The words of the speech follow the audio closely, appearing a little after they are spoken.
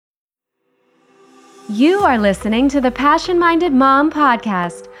You are listening to the Passion Minded Mom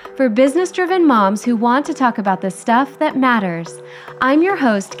podcast for business-driven moms who want to talk about the stuff that matters. I'm your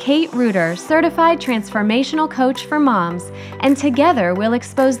host, Kate Reuter, certified transformational coach for moms, and together we'll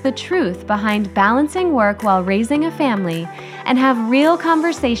expose the truth behind balancing work while raising a family and have real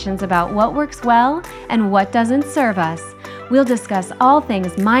conversations about what works well and what doesn't serve us. We'll discuss all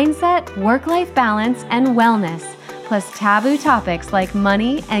things mindset, work-life balance, and wellness, plus taboo topics like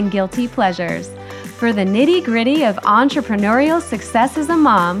money and guilty pleasures. For the nitty-gritty of entrepreneurial success as a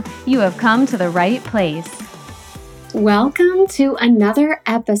mom, you have come to the right place. Welcome to another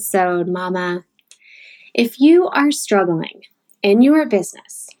episode, Mama. If you are struggling in your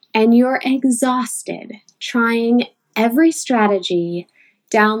business and you're exhausted trying every strategy,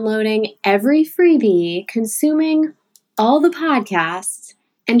 downloading every freebie, consuming all the podcasts,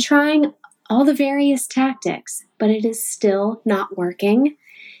 and trying all the various tactics, but it is still not working,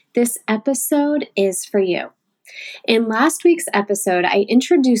 this episode is for you. In last week's episode, I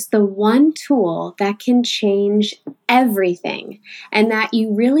introduced the one tool that can change everything and that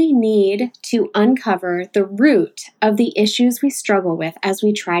you really need to uncover the root of the issues we struggle with as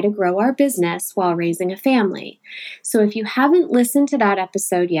we try to grow our business while raising a family. So if you haven't listened to that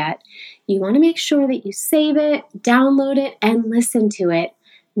episode yet, you want to make sure that you save it, download it, and listen to it,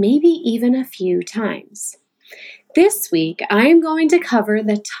 maybe even a few times. This week, I'm going to cover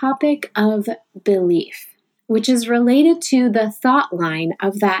the topic of belief, which is related to the thought line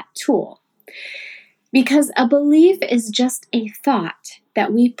of that tool. Because a belief is just a thought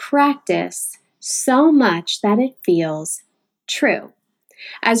that we practice so much that it feels true.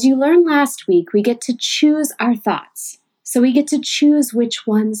 As you learned last week, we get to choose our thoughts. So we get to choose which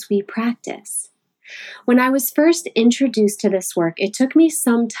ones we practice. When I was first introduced to this work, it took me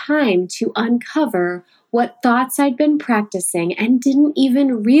some time to uncover what thoughts I'd been practicing and didn't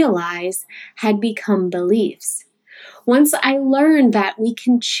even realize had become beliefs. Once I learned that we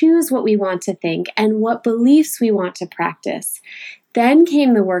can choose what we want to think and what beliefs we want to practice, then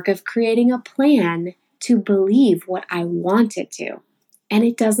came the work of creating a plan to believe what I wanted to. And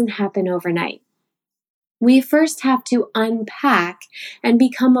it doesn't happen overnight. We first have to unpack and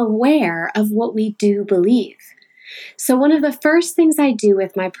become aware of what we do believe. So one of the first things I do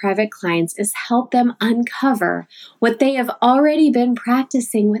with my private clients is help them uncover what they have already been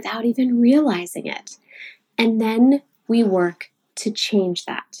practicing without even realizing it. And then we work to change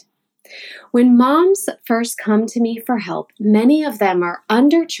that. When moms first come to me for help, many of them are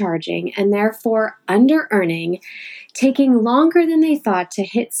undercharging and therefore under-earning, taking longer than they thought to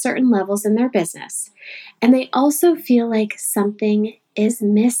hit certain levels in their business. And they also feel like something is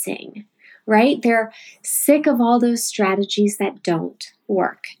missing. Right? They're sick of all those strategies that don't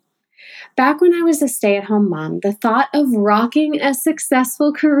work. Back when I was a stay-at-home mom, the thought of rocking a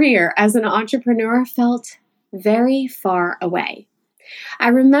successful career as an entrepreneur felt very far away. I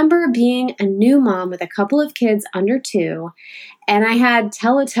remember being a new mom with a couple of kids under 2, and I had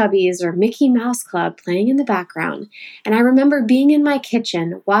Teletubbies or Mickey Mouse Club playing in the background. And I remember being in my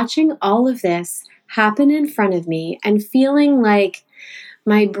kitchen, watching all of this happen in front of me and feeling like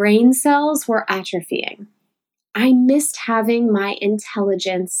my brain cells were atrophying. I missed having my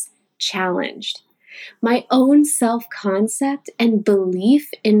intelligence challenged. My own self-concept and belief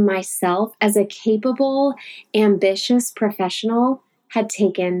in myself as a capable, ambitious professional had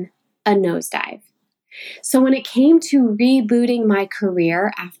taken a nosedive. So when it came to rebooting my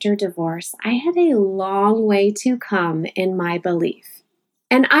career after divorce, I had a long way to come in my belief.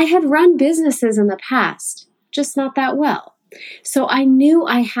 And I had run businesses in the past, just not that well. So I knew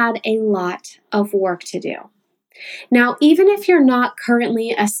I had a lot of work to do. Now, even if you're not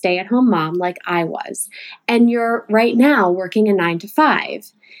currently a stay-at-home mom like I was, and you're right now working a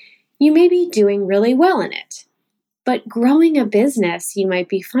 9-to-5, you may be doing really well in it. But growing a business, you might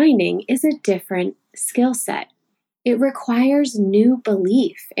be finding, is a different skill set. It requires new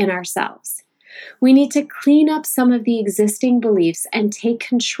belief in ourselves. We need to clean up some of the existing beliefs and take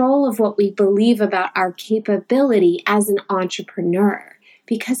control of what we believe about our capability as an entrepreneur,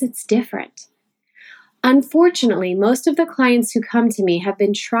 because it's different. Unfortunately, most of the clients who come to me have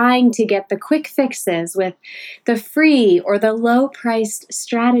been trying to get the quick fixes with the free or the low-priced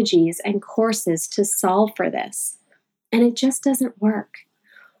strategies and courses to solve for this, and it just doesn't work.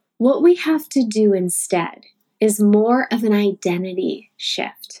 What we have to do instead is more of an identity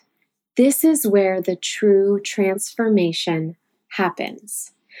shift. This is where the true transformation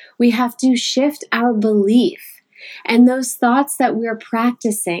happens. We have to shift our belief and those thoughts that we're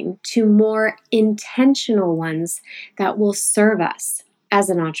practicing to more intentional ones that will serve us as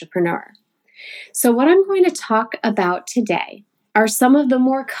an entrepreneur. So what I'm going to talk about today are some of the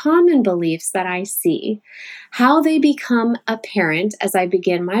more common beliefs that I see, how they become apparent as I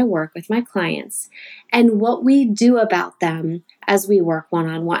begin my work with my clients, and what we do about them as we work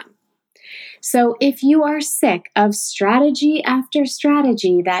one-on-one. So if you are sick of strategy after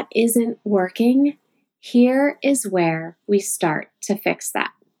strategy that isn't working, here is where we start to fix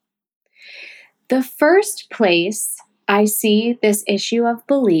that. The first place I see this issue of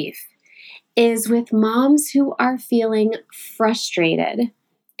belief is with moms who are feeling frustrated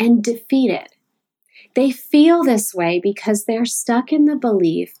and defeated. They feel this way because they're stuck in the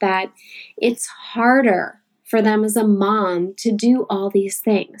belief that it's harder for them as a mom to do all these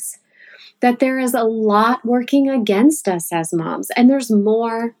things, that there is a lot working against us as moms, and there's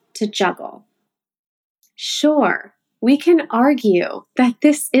more to juggle. Sure, we can argue that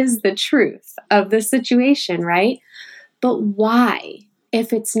this is the truth of the situation, right? But why,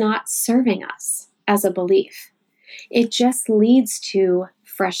 if it's not serving us as a belief? It just leads to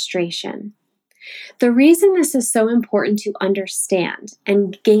frustration. The reason this is so important to understand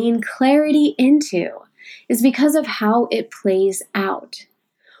and gain clarity into is because of how it plays out.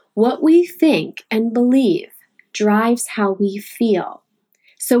 What we think and believe drives how we feel.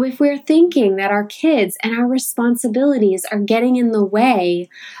 So if we're thinking that our kids and our responsibilities are getting in the way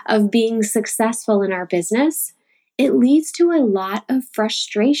of being successful in our business, it leads to a lot of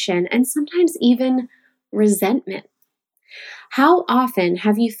frustration and sometimes even resentment. How often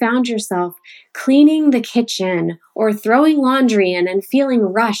have you found yourself cleaning the kitchen or throwing laundry in and feeling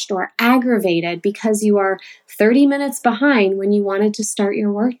rushed or aggravated because you are 30 minutes behind when you wanted to start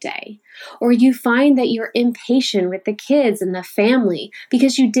your workday? Or you find that you're impatient with the kids and the family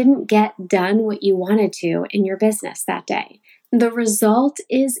because you didn't get done what you wanted to in your business that day. The result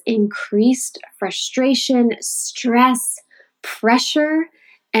is increased frustration, stress, pressure,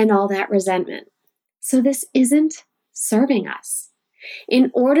 and all that resentment. So this isn't serving us.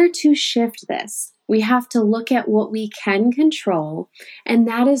 In order to shift this, we have to look at what we can control, and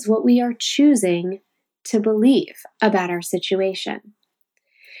that is what we are choosing to believe about our situation.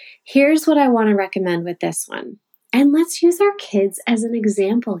 Here's what I want to recommend with this one. And let's use our kids as an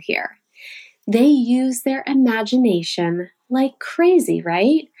example here. They use their imagination like crazy,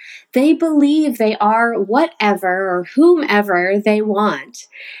 right? They believe they are whatever or whomever they want.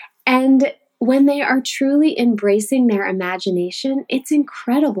 And when they are truly embracing their imagination, it's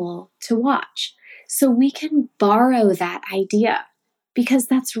incredible to watch. So we can borrow that idea because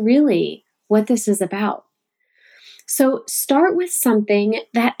that's really what this is about. So start with something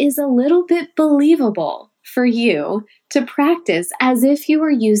that is a little bit believable for you to practice as if you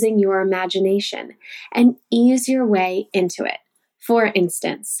were using your imagination and ease your way into it. For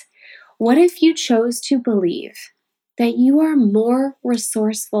instance, what if you chose to believe that you are more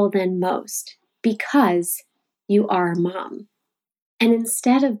resourceful than most because you are a mom? And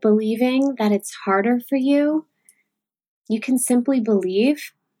instead of believing that it's harder for you, you can simply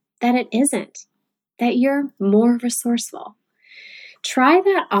believe that it isn't, that you're more resourceful. Try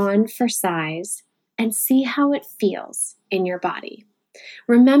that on for size and see how it feels in your body.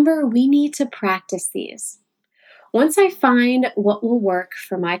 Remember, we need to practice these. Once I find what will work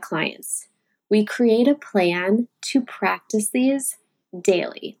for my clients, we create a plan to practice these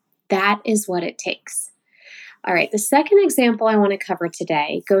daily. That is what it takes. All right, the second example I want to cover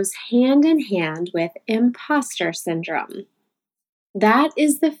today goes hand in hand with imposter syndrome. That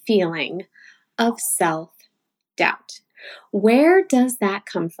is the feeling of self-doubt. Where does that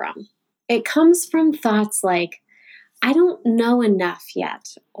come from? It comes from thoughts like, I don't know enough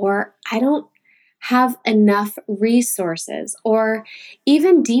yet, or I don't have enough resources, or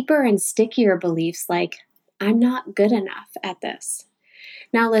even deeper and stickier beliefs like, I'm not good enough at this.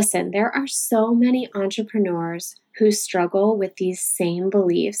 Now listen, there are so many entrepreneurs who struggle with these same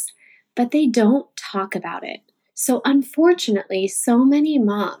beliefs, but they don't talk about it. So unfortunately, so many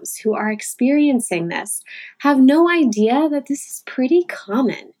moms who are experiencing this have no idea that this is pretty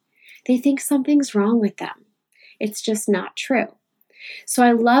common. They think something's wrong with them. It's just not true. So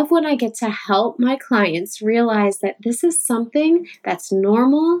I love when I get to help my clients realize that this is something that's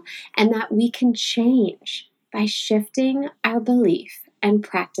normal and that we can change by shifting our belief and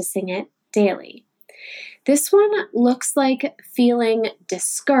practicing it daily. This one looks like feeling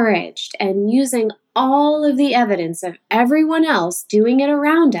discouraged and using all of the evidence of everyone else doing it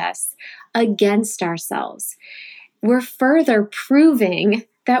around us against ourselves. We're further proving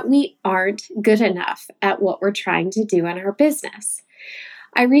that we aren't good enough at what we're trying to do in our business.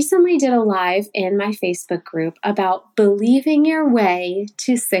 I recently did a live in my Facebook group about believing your way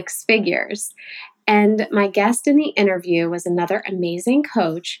to 6 figures. And my guest in the interview was another amazing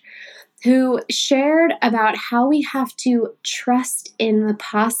coach who shared about how we have to trust in the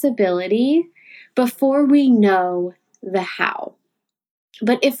possibility before we know the how.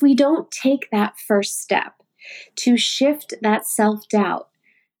 But if we don't take that first step to shift that self-doubt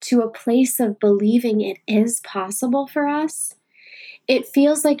to a place of believing it is possible for us, it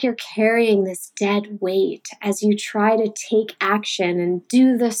feels like you're carrying this dead weight as you try to take action and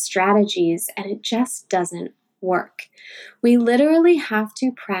do the strategies, and it just doesn't work. We literally have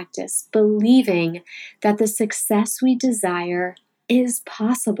to practice believing that the success we desire is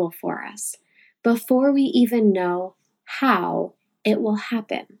possible for us before we even know how it will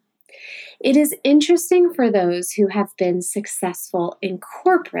happen. It is interesting for those who have been successful in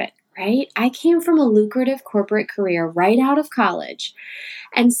corporate, right? I came from a lucrative corporate career right out of college,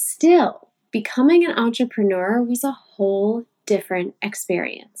 and still becoming an entrepreneur was a whole different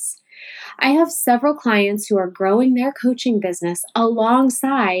experience. I have several clients who are growing their coaching business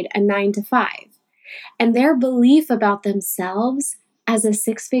alongside a 9-to-5, and their belief about themselves as a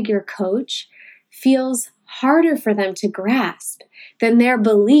six-figure coach feels harder for them to grasp than their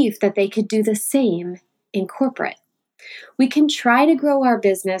belief that they could do the same in corporate. We can try to grow our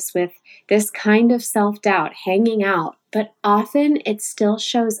business with this kind of self-doubt hanging out, but often it still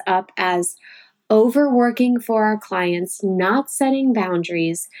shows up as overworking for our clients, not setting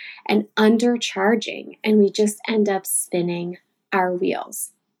boundaries, and undercharging, and we just end up spinning our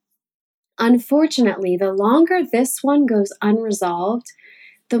wheels. Unfortunately, the longer this one goes unresolved,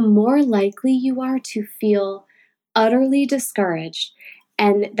 the more likely you are to feel utterly discouraged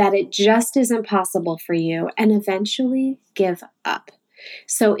and that it just isn't possible for you and eventually give up.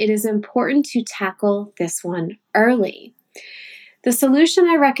 So it is important to tackle this one early. The solution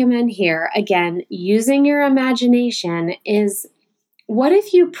I recommend here, again, using your imagination, is what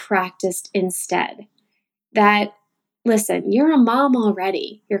if you practiced instead that, listen, you're a mom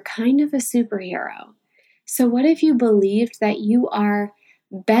already. You're kind of a superhero. So what if you believed that you are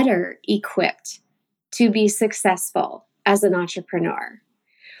better equipped to be successful as an entrepreneur?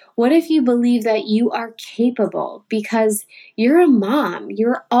 What if you believe that you are capable because you're a mom?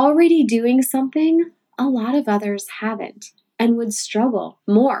 You're already doing something a lot of others haven't and would struggle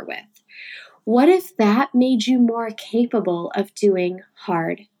more with. What if that made you more capable of doing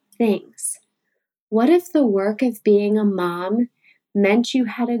hard things? What if the work of being a mom meant you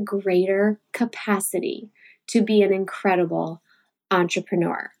had a greater capacity to be an incredible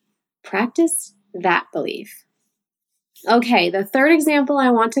entrepreneur? Practice that belief. Okay, the third example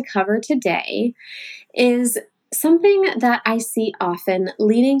I want to cover today is something that I see often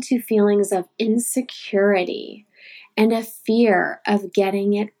leading to feelings of insecurity and a fear of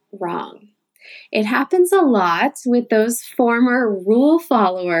getting it wrong. It happens a lot with those former rule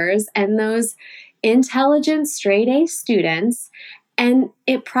followers and those intelligent straight-A students, and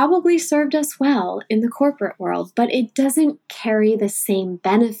it probably served us well in the corporate world, but it doesn't carry the same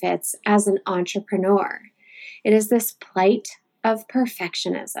benefits as an entrepreneur. It is this plight of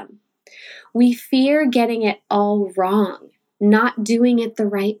perfectionism. We fear getting it all wrong, not doing it the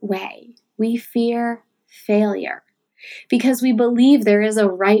right way. We fear failure because we believe there is a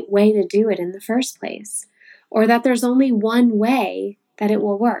right way to do it in the first place, or that there's only one way that it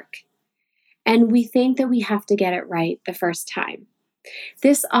will work. And we think that we have to get it right the first time.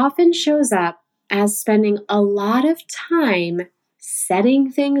 This often shows up as spending a lot of time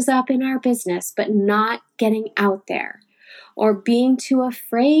setting things up in our business, but not getting out there, or being too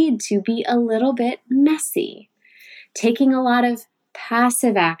afraid to be a little bit messy, taking a lot of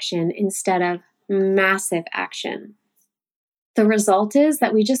passive action instead of massive action. The result is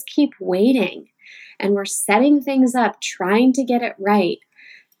that we just keep waiting and we're setting things up, trying to get it right,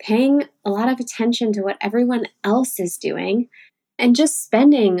 paying a lot of attention to what everyone else is doing, and just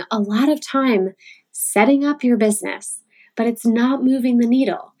spending a lot of time setting up your business, but it's not moving the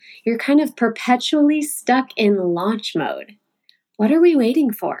needle. You're kind of perpetually stuck in launch mode. What are we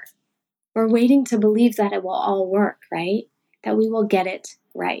waiting for? We're waiting to believe that it will all work, right? That we will get it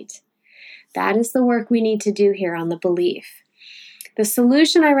right. That is the work we need to do here on the belief. The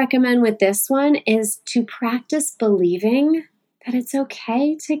solution I recommend with this one is to practice believing that it's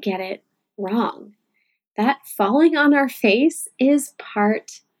okay to get it wrong. That falling on our face is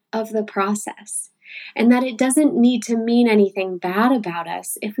part of the process, and that it doesn't need to mean anything bad about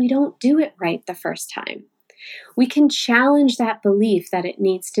us if we don't do it right the first time. We can challenge that belief that it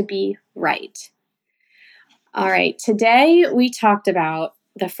needs to be right. All right, today we talked about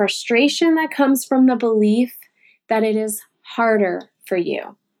the frustration that comes from the belief that it is harder for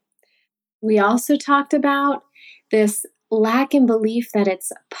you. We also talked about this lack in belief that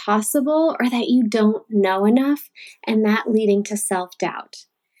it's possible or that you don't know enough, and that leading to self-doubt.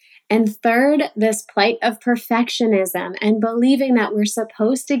 And third, this plight of perfectionism and believing that we're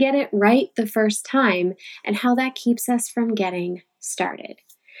supposed to get it right the first time and how that keeps us from getting started.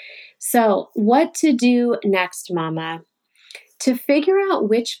 So, what to do next, Mama? To figure out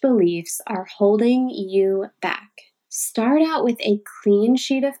which beliefs are holding you back, start out with a clean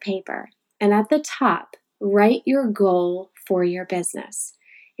sheet of paper and at the top, write your goal for your business.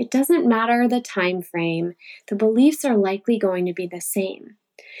 It doesn't matter the time frame, the beliefs are likely going to be the same.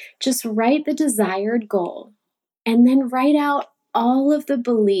 Just write the desired goal and then write out all of the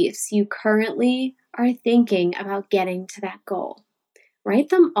beliefs you currently are thinking about getting to that goal. Write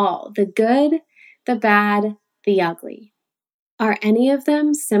them all, the good, the bad, the ugly. Are any of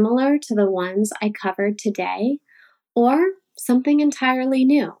them similar to the ones I covered today or something entirely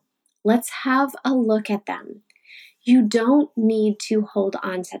new? Let's have a look at them. You don't need to hold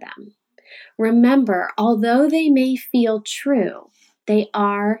on to them. Remember, although they may feel true, they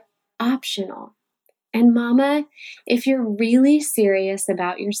are optional. And Mama, if you're really serious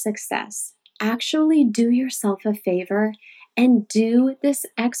about your success, actually do yourself a favor and do this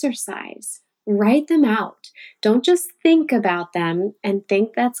exercise. Write them out. Don't just think about them and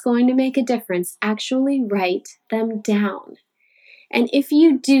think that's going to make a difference. Actually write them down. And if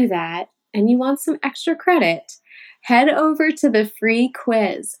you do that and you want some extra credit, head over to the free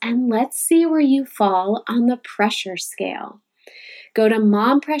quiz and let's see where you fall on the pressure scale. Go to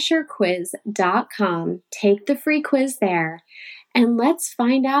mompressurequiz.com, take the free quiz there, and let's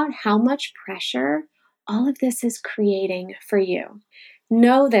find out how much pressure all of this is creating for you.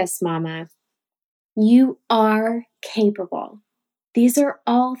 Know this, Mama. You are capable. These are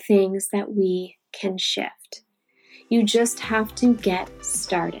all things that we can shift. You just have to get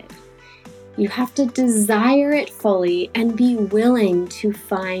started. You have to desire it fully and be willing to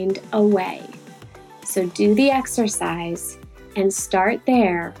find a way. So do the exercise and start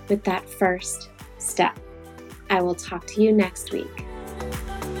there with that first step. I will talk to you next week.